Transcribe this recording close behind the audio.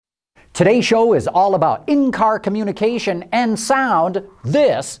Today's show is all about in-car communication and sound.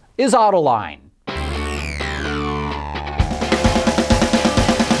 This is Autoline.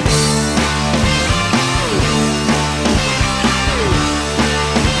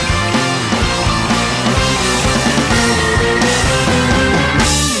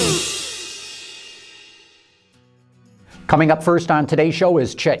 Coming up first on today's show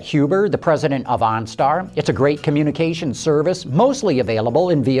is Chet Huber, the president of OnStar. It's a great communication service, mostly available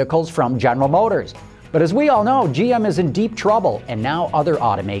in vehicles from General Motors. But as we all know, GM is in deep trouble, and now other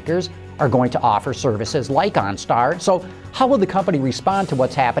automakers are going to offer services like OnStar. So how will the company respond to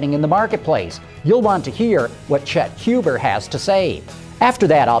what's happening in the marketplace? You'll want to hear what Chet Huber has to say. After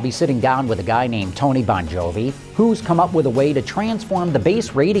that, I'll be sitting down with a guy named Tony Bongiovi, who's come up with a way to transform the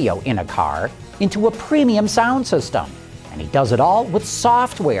base radio in a car into a premium sound system. And he does it all with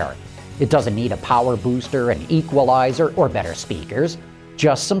software. It doesn't need a power booster, an equalizer, or better speakers.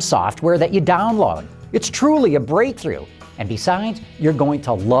 Just some software that you download. It's truly a breakthrough. And besides, you're going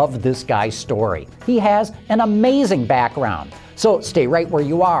to love this guy's story. He has an amazing background. So stay right where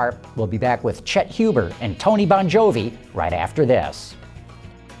you are. We'll be back with Chet Huber and Tony Bongiovi right after this.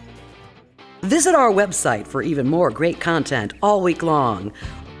 Visit our website for even more great content all week long.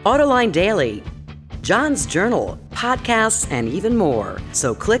 Autoline Daily, John's Journal, podcasts, and even more.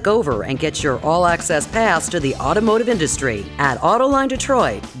 So click over and get your all-access pass to the automotive industry at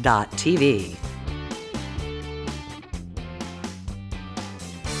AutolineDetroit.tv.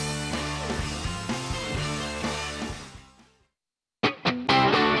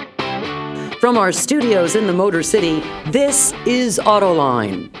 From our studios in the Motor City, this is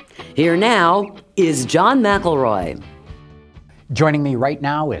Autoline. Here now is John McElroy. Joining me right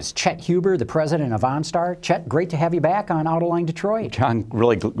now is Chet Huber, the president of OnStar. Chet, great to have you back on Autoline Detroit. John,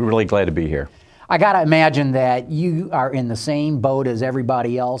 really glad to be here. I got to imagine that you are in the same boat as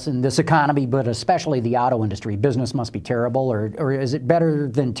everybody else in this economy, but especially the auto industry. Business must be terrible, or is it better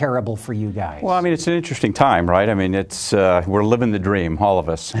than terrible for you guys? Well, I mean, it's an interesting time, right? I mean, it's we're living the dream, all of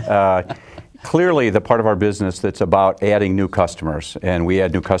us. Clearly, the part of our business that's about adding new customers, and we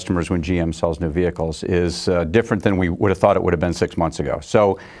add new customers when GM sells new vehicles, is different than we would have thought it would have been 6 months ago.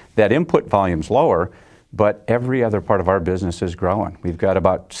 So that input volume's lower, but every other part of our business is growing. We've got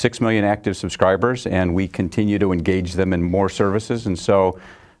about 6 million active subscribers, and we continue to engage them in more services. And so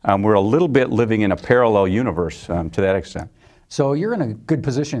we're a little bit living in a parallel universe to that extent. So you're in a good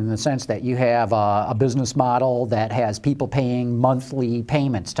position in the sense that you have a business model that has people paying monthly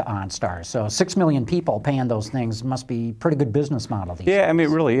payments to OnStar. So 6 million people paying those things must be a pretty good business model these days. Yeah, I mean,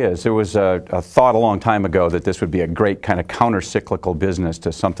 it really is. There was a thought a long time ago that this would be a great kind of counter-cyclical business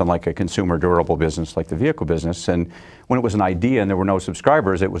to something like a consumer durable business like the vehicle business. And when it was an idea and there were no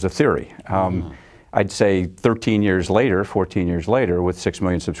subscribers, it was a theory. I'd say 14 years later, with 6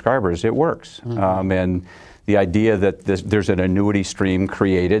 million subscribers, it works. And the idea that there's an annuity stream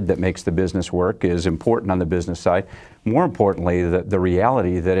created that makes the business work is important on the business side. More importantly, the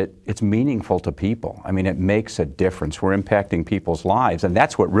reality that it's meaningful to people. I mean, it makes a difference. We're impacting people's lives, and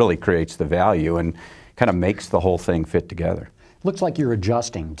that's what really creates the value and kind of makes the whole thing fit together. Looks like you're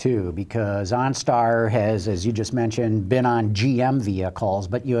adjusting, too, because OnStar has, as you just mentioned, been on GM vehicles,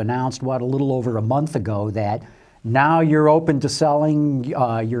 but you announced, a little over a month ago that now you're open to selling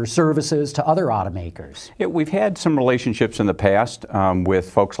your services to other automakers. Yeah, we've had some relationships in the past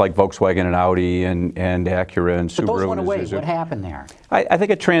with folks like Volkswagen and Audi and Acura and Subaru. But those went away. What happened there? I think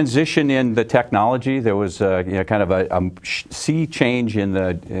a transition in the technology. There was kind of a sea change in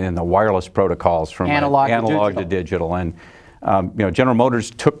the wireless protocols from analog to digital. And General Motors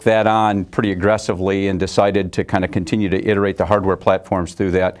took that on pretty aggressively and decided to kind of continue to iterate the hardware platforms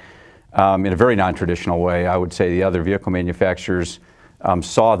through that. In a very non-traditional way. I would say the other vehicle manufacturers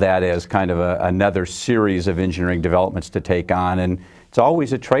saw that as kind of another series of engineering developments to take on, and it's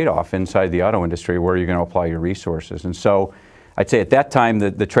always a trade-off inside the auto industry where you're going to apply your resources. And so I'd say at that time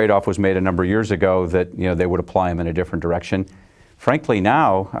the trade-off was made a number of years ago that they would apply them in a different direction. Frankly,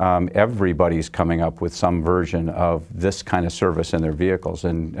 now everybody's coming up with some version of this kind of service in their vehicles,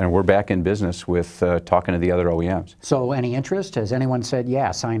 and we're back in business with talking to the other OEMs. So any interest? Has anyone said,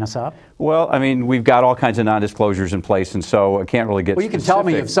 yeah, sign us up? Well, I mean, we've got all kinds of non-disclosures in place, and so I can't really get Well, you specific. can tell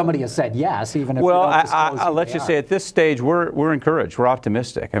me if somebody has said yes, even if well, you don't disclose I'll let you say at this stage, we're encouraged. We're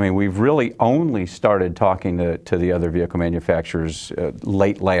optimistic. I mean, we've really only started talking to the other vehicle manufacturers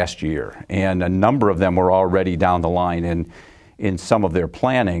late last year, and a number of them were already down the line in some of their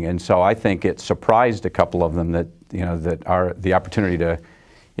planning, and so I think it surprised a couple of them that the opportunity to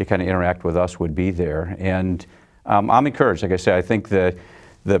kind of interact with us would be there, and I'm encouraged. Like I said, I think the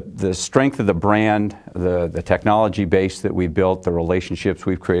the strength of the brand, the technology base that we've built, the relationships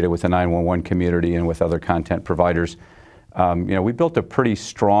we've created with the 911 community and with other content providers, we built a pretty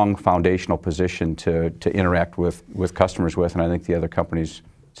strong foundational position to interact with customers with, and I think the other companies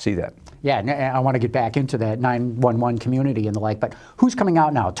see that. Yeah, and I want to get back into that 911 community and the like, but who's coming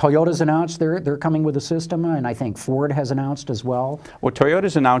out now? Toyota's announced they're coming with a system, and I think Ford has announced as well. Well,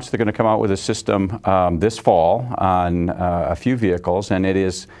 Toyota's announced they're going to come out with a system this fall on a few vehicles, and it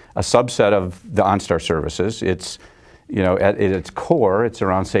is a subset of the OnStar services. It's, at its core, it's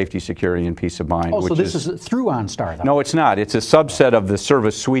around safety, security, and peace of mind. Oh, so this is through OnStar, though? No, it's not. It's a subset of the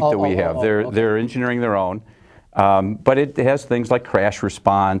service suite that we have. They're engineering their own. But it has things like crash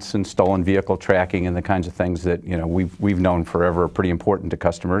response and stolen vehicle tracking and the kinds of things that we've known forever are pretty important to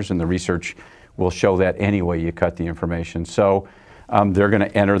customers, and the research will show that any way you cut the information. So they're going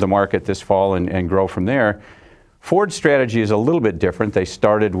to enter the market this fall and grow from there. Ford's strategy is a little bit different. They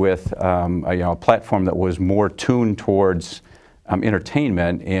started with a platform that was more tuned towards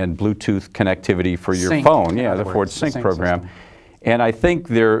entertainment and Bluetooth connectivity for your phone. Yeah, the Ford Sync program. System. And I think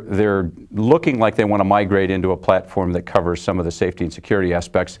they're looking like they want to migrate into a platform that covers some of the safety and security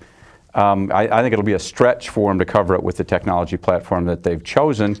aspects. I think it'll be a stretch for them to cover it with the technology platform that they've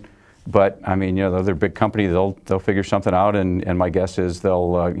chosen. But I mean, they're a big company. They'll figure something out, and my guess is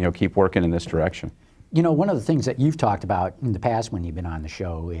they'll keep working in this direction. One of the things that you've talked about in the past when you've been on the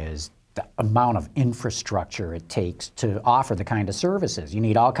show is the amount of infrastructure it takes to offer the kind of services. You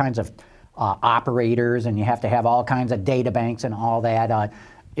need all kinds of operators, and you have to have all kinds of data banks and all that.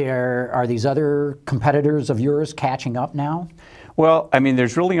 Are these other competitors of yours catching up now? Well, I mean,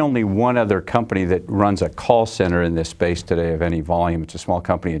 there's really only one other company that runs a call center in this space today of any volume. It's a small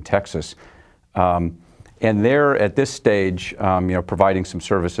company in Texas. And they're, at this stage, providing some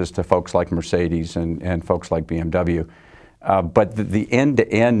services to folks like Mercedes and folks like BMW. But the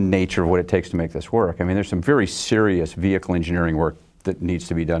end-to-end nature of what it takes to make this work, I mean, there's some very serious vehicle engineering work that needs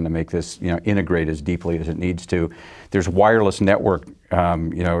to be done to make this integrate as deeply as it needs to. There's wireless network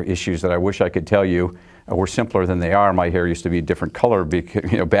issues that I wish I could tell you were simpler than they are. My hair used to be a different color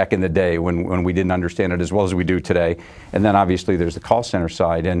back in the day when we didn't understand it as well as we do today. And then obviously there's the call center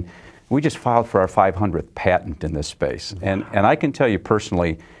side, and we just filed for our 500th patent in this space. And I can tell you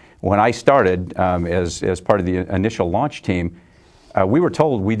personally, when I started as part of the initial launch team, we were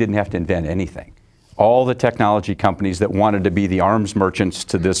told we didn't have to invent anything. All the technology companies that wanted to be the arms merchants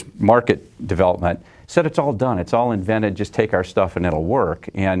to this market development said it's all done, it's all invented, just take our stuff and it'll work.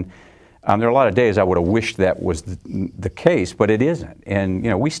 And there are a lot of days I would have wished that was the case, but it isn't.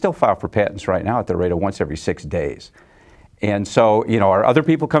 And we still file for patents right now at the rate of once every 6 days. And so, are other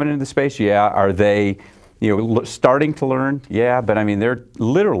people coming into the space? Yeah. Are they starting to learn? Yeah, but I mean, they're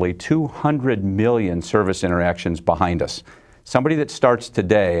literally 200 million service interactions behind us. Somebody that starts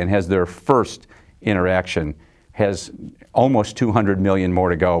today and has their first interaction has almost 200 million more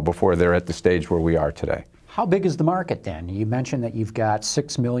to go before they're at the stage where we are today. How big is the market then? You mentioned that you've got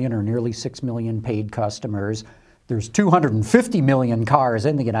 6 million or nearly 6 million paid customers. There's 250 million cars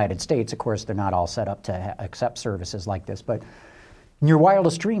in the United States. Of course, they're not all set up to accept services like this, but in your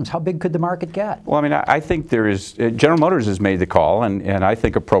wildest dreams, how big could the market get? Well, I mean, I think there is, General Motors has made the call, and I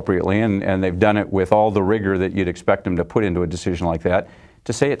think appropriately, and they've done it with all the rigor that you'd expect them to put into a decision like that,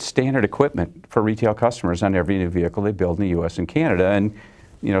 to say it's standard equipment for retail customers on every new vehicle they build in the U.S. and Canada. And,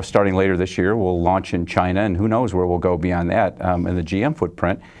 starting later this year, we'll launch in China, and who knows where we'll go beyond that in the GM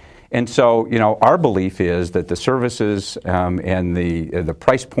footprint. And so, our belief is that the services and the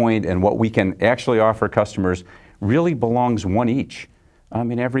price point and what we can actually offer customers really belongs one each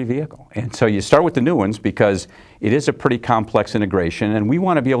in every vehicle. And so you start with the new ones because it is a pretty complex integration, and we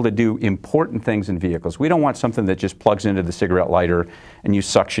want to be able to do important things in vehicles. We don't want something that just plugs into the cigarette lighter and you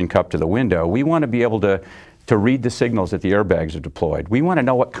suction cup to the window. We want to be able to read the signals that the airbags are deployed. We want to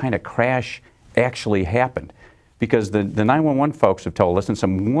know what kind of crash actually happened, because the 911 folks have told us, and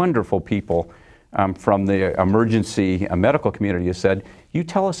some wonderful people from the emergency medical community have said, you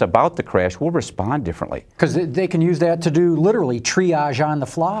tell us about the crash, we'll respond differently. Because they can use that to do literally triage on the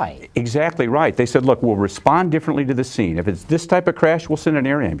fly. Exactly right. They said, look, we'll respond differently to the scene. If it's this type of crash, we'll send an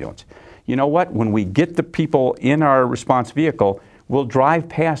air ambulance. You know what? When we get the people in our response vehicle, we'll drive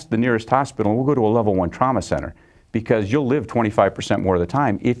past the nearest hospital and we'll go to a level 1 trauma center, because you'll live 25% more of the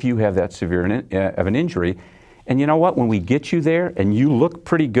time if you have that severe of an injury. And you know what? When we get you there and you look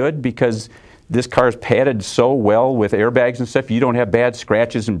pretty good because this car's padded so well with airbags and stuff, you don't have bad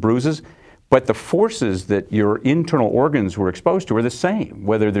scratches and bruises, but the forces that your internal organs were exposed to are the same,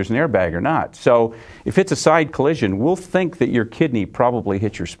 whether there's an airbag or not. So if it's a side collision, we'll think that your kidney probably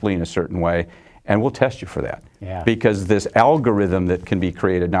hit your spleen a certain way, and we'll test you for that. Yeah. Because this algorithm that can be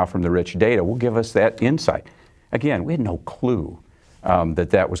created now from the rich data will give us that insight. Again, we had no clue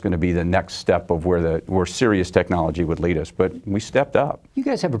that was going to be the next step of where serious technology would lead us, but we stepped up. You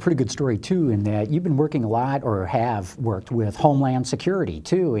guys have a pretty good story too, in that you've been working a lot, or have worked with Homeland Security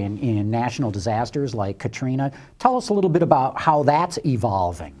too, in national disasters like Katrina. Tell us a little bit about how that's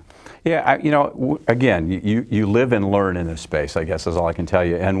evolving. Yeah, again, you live and learn in this space, I guess is all I can tell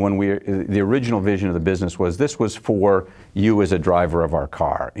you. And when the original vision of the business was this was for you as a driver of our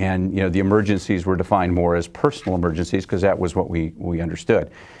car. And, the emergencies were defined more as personal emergencies because that was what we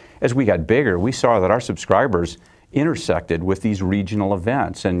understood. As we got bigger, we saw that our subscribers intersected with these regional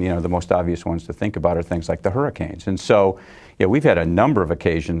events. And, the most obvious ones to think about are things like the hurricanes. And so, we've had a number of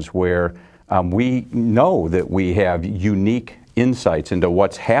occasions where we know that we have unique insights into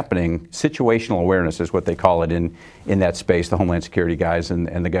what's happening. Situational awareness is what they call it in that space, the Homeland Security guys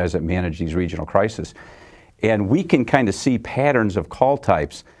and the guys that manage these regional crises. And we can kind of see patterns of call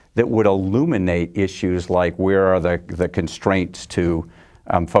types that would illuminate issues like where are the constraints to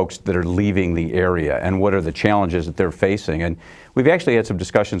folks that are leaving the area and what are the challenges that they're facing. And we've actually had some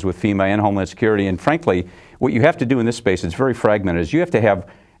discussions with FEMA and Homeland Security, and frankly, what you have to do in this space, it's very fragmented, is you have to have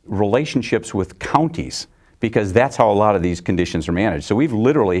relationships with counties, because that's how a lot of these conditions are managed. So we've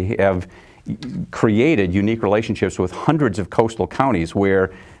literally have created unique relationships with hundreds of coastal counties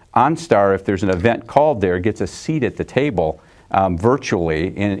where OnStar, if there's an event called there, gets a seat at the table virtually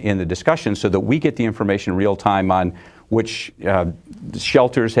in the discussion so that we get the information real time on which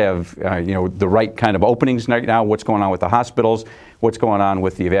shelters have the right kind of openings right now, what's going on with the hospitals, what's going on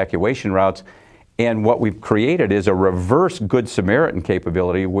with the evacuation routes. And what we've created is a reverse Good Samaritan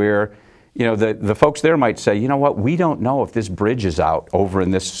capability where the folks there might say, you know what, we don't know if this bridge is out over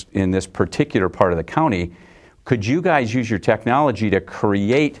in this particular part of the county. Could you guys use your technology to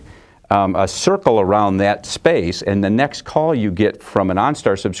create a circle around that space, and the next call you get from an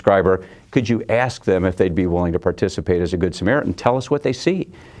OnStar subscriber, could you ask them if they'd be willing to participate as a Good Samaritan? Tell us what they see.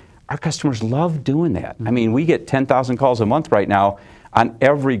 Our customers love doing that. I mean, we get 10,000 calls a month right now on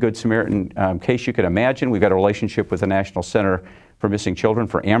every Good Samaritan case you could imagine. We've got a relationship with the National Center for Missing Children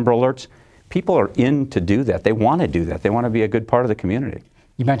for Amber Alerts. People are in to do that. They want to do that. They want to be a good part of the community.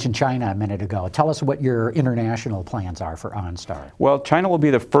 You mentioned China a minute ago. Tell us what your international plans are for OnStar. Well, China will be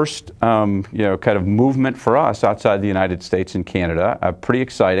the first, kind of movement for us outside the United States and Canada. Pretty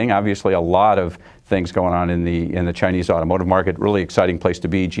exciting. Obviously, a lot of things going on in the Chinese automotive market. Really exciting place to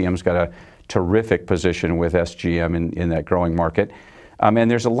be. GM's got a terrific position with SGM in that growing market. And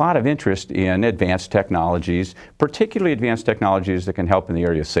there's a lot of interest in advanced technologies, particularly advanced technologies that can help in the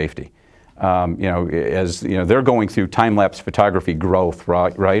area of safety. As they're going through time-lapse photography growth,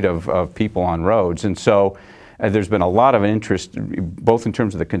 right, of people on roads. And so there's been a lot of interest, both in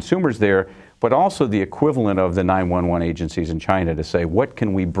terms of the consumers there, but also the equivalent of the 911 agencies in China to say, what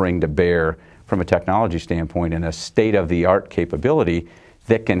can we bring to bear from a technology standpoint in a state-of-the-art capability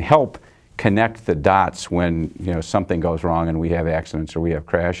that can help connect the dots when something goes wrong and we have accidents or we have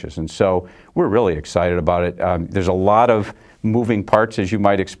crashes. And so we're really excited about it. There's a lot of moving parts, as you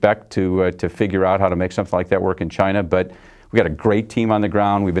might expect, to figure out how to make something like that work in China. But we've got a great team on the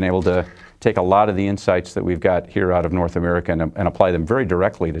ground. We've been able to take a lot of the insights that we've got here out of North America and apply them very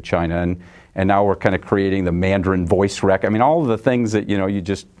directly to China. And now we're kind of creating the Mandarin voice rec. I mean, all of the things that you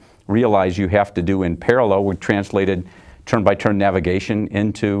just realize you have to do in parallel. We translated turn-by-turn navigation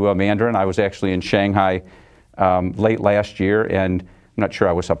into Mandarin. I was actually in Shanghai late last year, and I'm not sure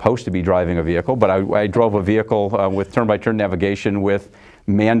I was supposed to be driving a vehicle, but I drove a vehicle with turn-by-turn navigation with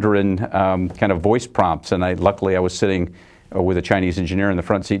Mandarin kind of voice prompts, and luckily I was sitting with a Chinese engineer in the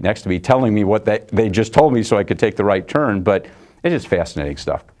front seat next to me telling me what they just told me so I could take the right turn, but it's just fascinating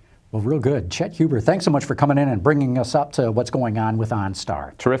stuff. Well, real good. Chet Huber, thanks so much for coming in and bringing us up to what's going on with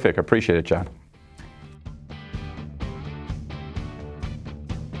OnStar. Terrific. Appreciate it, John.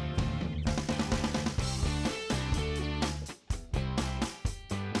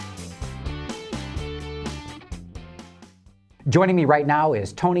 Joining me right now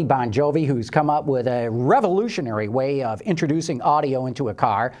is Tony Bongiovi, who's come up with a revolutionary way of introducing audio into a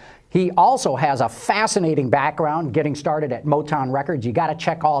car. He also has a fascinating background getting started at Motown Records. You got to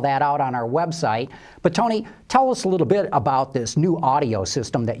check all that out on our website. But Tony, tell us a little bit about this new audio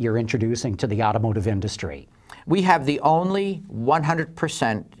system that you're introducing to the automotive industry. We have the only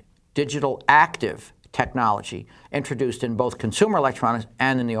 100% digital active technology introduced in both consumer electronics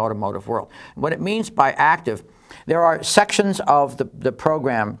and in the automotive world. What it means by active, there are sections of the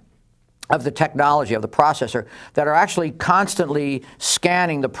program of the technology, of the processor, that are actually constantly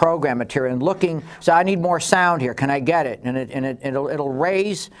scanning the program material and looking, so I need more sound here, can I get it? And it'll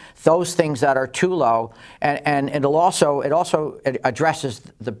raise those things that are too low, and it also addresses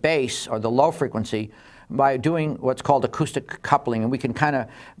the bass or the low frequency by doing what's called acoustic coupling, and we can kind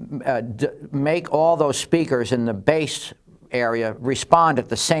of make all those speakers in the bass area respond at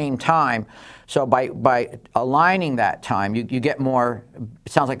the same time. So by aligning that time, you get more.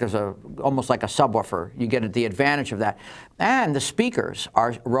 It sounds like there's almost like a subwoofer. You get the advantage of that, and the speakers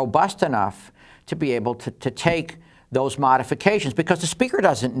are robust enough to be able to take those modifications, because the speaker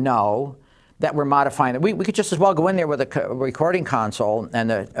doesn't know that we're modifying it. We could just as well go in there with a recording console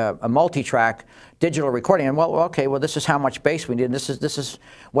and a multi-track digital recording, and this is how much bass we need, and this is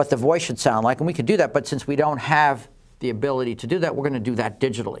what the voice should sound like, and we could do that. But since we don't have the ability to do that, we're going to do that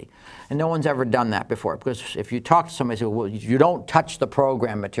digitally. And no one's ever done that before, because if you talk to somebody and say, well, you don't touch the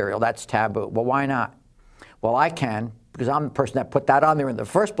program material, that's taboo. Well, why not? Well, I can, because I'm the person that put that on there in the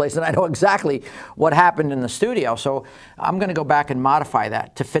first place, and I know exactly what happened in the studio. So I'm going to go back and modify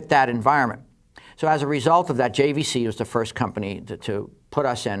that to fit that environment. So as a result of that, JVC was the first company to put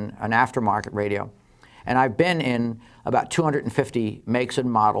us in an aftermarket radio. And I've been in about 250 makes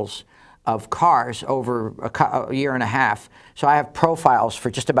and models of cars over a year and a half. So I have profiles for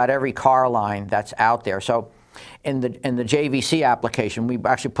just about every car line that's out there. So in the JVC application, we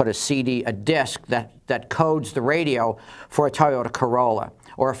actually put a disc that codes the radio for a Toyota Corolla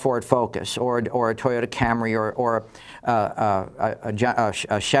or a Ford Focus or a Toyota Camry or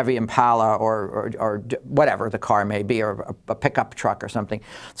a Chevy Impala or whatever the car may be, or a pickup truck or something.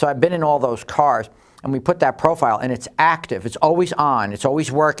 So I've been in all those cars. And we put that profile, and it's active. It's always on. It's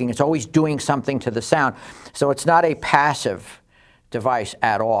always working. It's always doing something to the sound. So it's not a passive device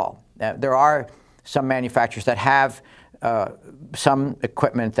at all. There are some manufacturers that have some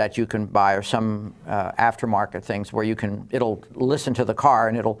equipment that you can buy, or some aftermarket things where it'll listen to the car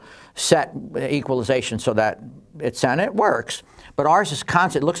and it'll set equalization so that it works. But ours is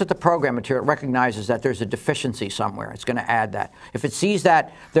constant. It looks at the program material. It recognizes that there's a deficiency somewhere. It's going to add that. If it sees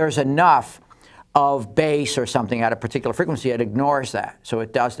that there's enough of bass or something at a particular frequency, it ignores that. So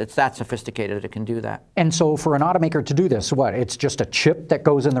it's that sophisticated, it can do that. And so for an automaker to do this, it's just a chip that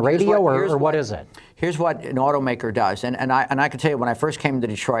goes in the radio, or what is it? Here's what an automaker does. And I can tell you, when I first came to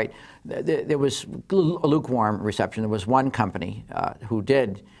Detroit, there was a lukewarm reception. There was one company who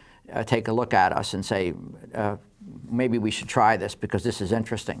did take a look at us and say, maybe we should try this because this is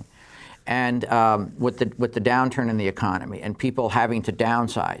interesting. And with the downturn in the economy and people having to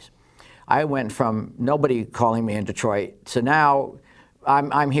downsize, I went from nobody calling me in Detroit to now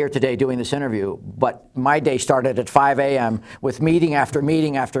I'm here today doing this interview, but my day started at 5 a.m. with meeting after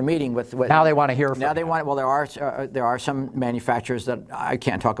meeting after meeting with now they want to hear from now they want. Well, there are some manufacturers that I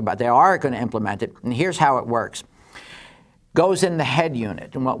can't talk about. They are going to implement it, and here's how it works. Goes in the head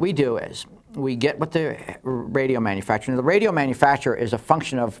unit, and what we do is we get with the radio manufacturer. The radio manufacturer is a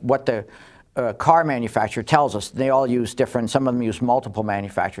function of what the car manufacturer tells us. They all use different, some of them use multiple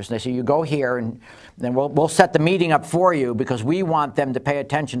manufacturers. And they say, you go here and then we'll set the meeting up for you because we want them to pay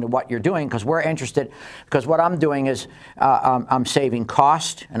attention to what you're doing, because we're interested, because what I'm doing is I'm saving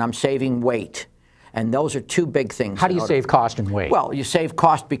cost and I'm saving weight. And those are two big things. How do you save cost and weight? Well, you save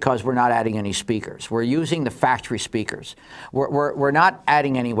cost because we're not adding any speakers. We're using the factory speakers. We're not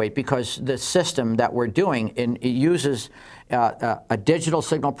adding any weight because the system that we're doing, it uses a digital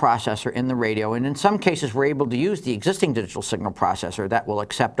signal processor in the radio. And in some cases, we're able to use the existing digital signal processor that will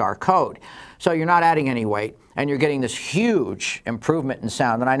accept our code. So you're not adding any weight, and you're getting this huge improvement in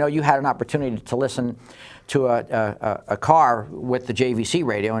sound. And I know you had an opportunity to listen to a car with the JVC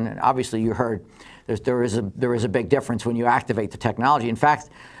radio, and obviously you heard there is a big difference when you activate the technology. In fact,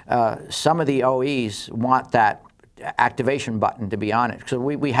 some of the OEs want that activation button to be on it. So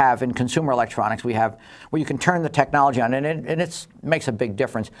we have in consumer electronics, we have where you can turn the technology on, and it makes a big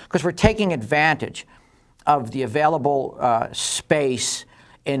difference because we're taking advantage of the available space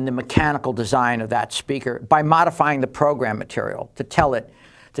in the mechanical design of that speaker by modifying the program material to tell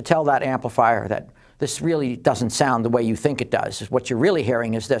that amplifier that this really doesn't sound the way you think it does. What you're really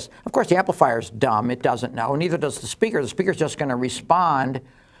hearing is this. Of course, the amplifier's dumb. It doesn't know. Neither does the speaker. The speaker's just going to respond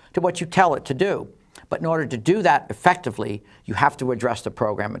to what you tell it to do. But in order to do that effectively, you have to address the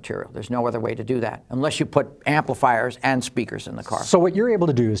program material. There's no other way to do that unless you put amplifiers and speakers in the car. So what you're able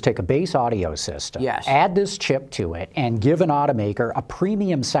to do is take a base audio system, add this chip to it, and give an automaker a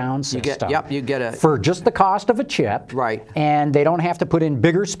premium sound system. You get a for just the cost of a chip. Right. And they don't have to put in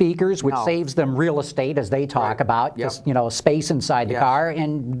bigger speakers, which saves them real estate, as they talk about, just space inside the car.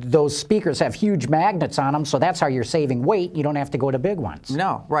 And those speakers have huge magnets on them, so that's how you're saving weight. You don't have to go to big ones.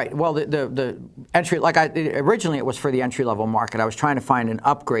 No, right. Well, the entry, originally it was for the entry-level market. I was trying to find an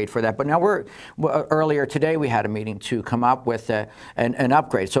upgrade for that, but now earlier today we had a meeting to come up with an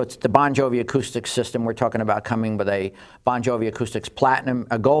upgrade. So it's the Bon Jovi Acoustics system. We're talking about coming with a Bon Jovi Acoustics Platinum,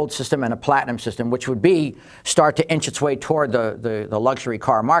 a Gold system, and a Platinum system, which would start to inch its way toward the luxury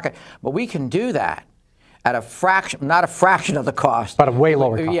car market. But we can do that at a fraction, not a fraction of the cost. But a way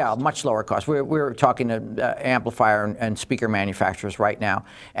lower cost. Yeah, much lower cost. We're talking to amplifier and speaker manufacturers right now.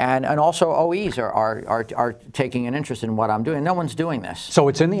 And also OEs are taking an interest in what I'm doing. No one's doing this. So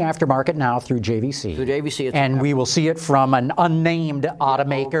it's in the aftermarket now through JVC. Through JVC. And we will see it from an unnamed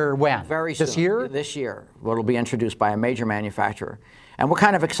automaker when? Very soon. This year? This year. It'll be introduced by a major manufacturer. And we're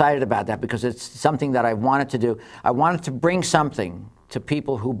kind of excited about that because it's something that I wanted to do. I wanted to bring something to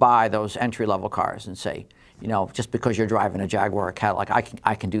people who buy those entry-level cars and say, just because you're driving a Jaguar or Cadillac,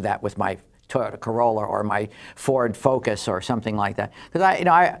 I can do that with my Toyota Corolla or my Ford Focus or something like that. Because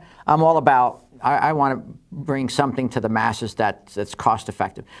I'm all about, I want to bring something to the masses that's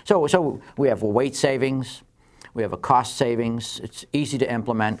cost-effective. So we have a weight savings, we have a cost savings. It's easy to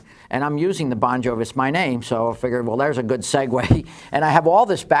implement, and I'm using the Bon Jovi. It's my name, so I figured, well, there's a good segue. And I have all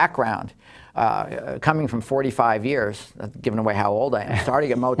this background. Coming from 45 years, giving away how old I am,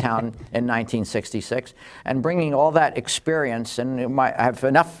 starting at Motown in 1966, and bringing all that experience, and I have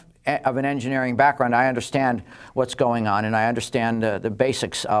enough of an engineering background, I understand what's going on, and I understand the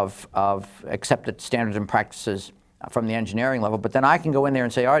basics of accepted standards and practices from the engineering level. But then I can go in there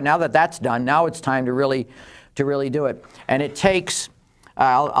and say, all right, now that that's done, now it's time to really do it. And it takes,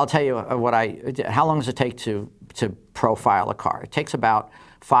 I'll tell you how long does it take to profile a car? It takes about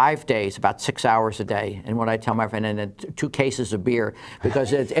 5 days, about 6 hours a day, and what I tell my friend, and 2 cases of beer,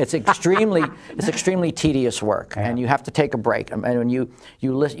 because it's extremely tedious work, and you have to take a break. And when you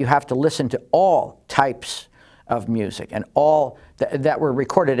have to listen to all types of music and all that were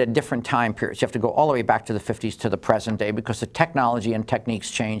recorded at different time periods. You have to go all the way back to the 50s to the present day because the technology and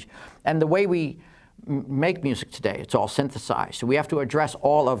techniques change, and the way we make music today, it's all synthesized. So we have to address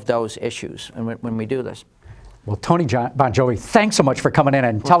all of those issues when we do this. Well, Tony Bon Jovi, thanks so much for coming in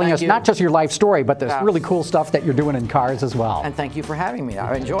and telling us not just your life story, but this really cool stuff that you're doing in cars as well. And thank you for having me.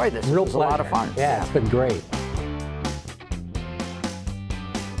 I enjoyed this. It was a lot of fun. Yeah, it's been great.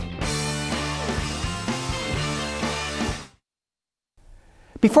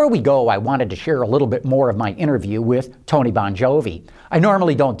 Before we go, I wanted to share a little bit more of my interview with Tony Bon Jovi. I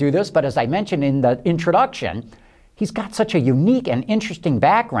normally don't do this, but as I mentioned in the introduction, he's got such a unique and interesting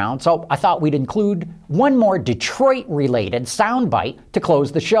background, so I thought we'd include one more Detroit-related soundbite to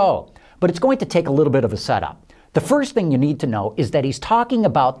close the show. But it's going to take a little bit of a setup. The first thing you need to know is that he's talking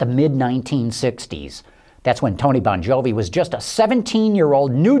about the mid-1960s. That's when Tony Bon Jovi was just a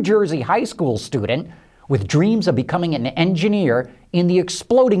 17-year-old New Jersey high school student with dreams of becoming an engineer in the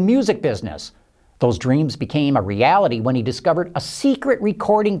exploding music business. Those dreams became a reality when he discovered a secret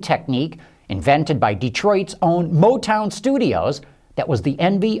recording technique invented by Detroit's own Motown Studios that was the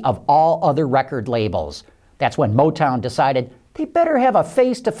envy of all other record labels. That's when Motown decided they better have a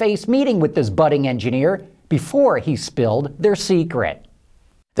face-to-face meeting with this budding engineer before he spilled their secret.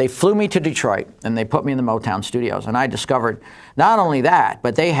 They flew me to Detroit, and they put me in the Motown Studios, and I discovered not only that,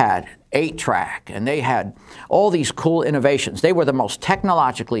 but they had 8-track, and they had all these cool innovations. They were the most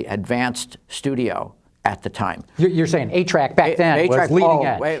technologically advanced studio at the time. You're saying 8-track back then was leading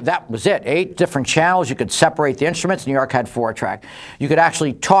edge. That was it. 8 different channels. You could separate the instruments. New York had 4-track. You could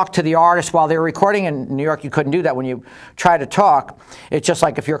actually talk to the artist while they were recording. In New York, you couldn't do that. When you try to talk, it's just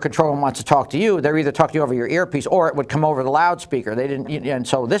like if your controller wants to talk to you, they're either talking to you over your earpiece or it would come over the loudspeaker. They didn't, and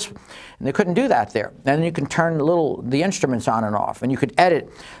so they couldn't do that there. And then you can turn the instruments on and off, and you could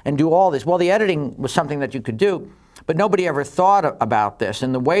edit and do all this. Well, the editing was something that you could do. But nobody ever thought about this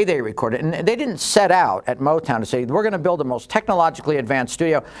and the way they recorded. And they didn't set out at Motown to say, we're going to build the most technologically advanced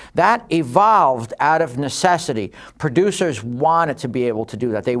studio. That evolved out of necessity. Producers wanted to be able to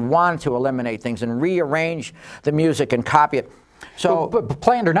do that. They wanted to eliminate things and rearrange the music and copy it. So, but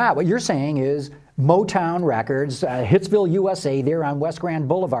planned or not, what you're saying is Motown Records, Hitsville, USA, there on West Grand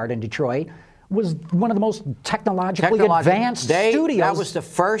Boulevard in Detroit, was one of the most technologically advanced studios. That was the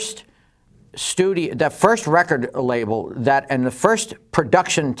first first record label and the first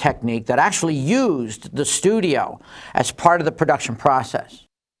production technique that actually used the studio as part of the production process.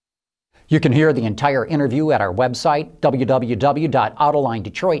 You can hear the entire interview at our website,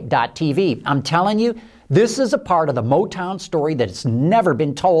 www.autolinedetroit.tv. I'm telling you, this is a part of the Motown story that's never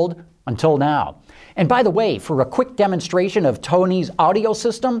been told until now. And by the way, for a quick demonstration of Tony's audio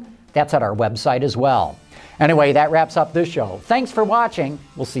system, that's at our website as well. Anyway, that wraps up this show. Thanks for watching.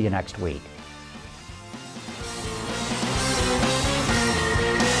 We'll see you next week.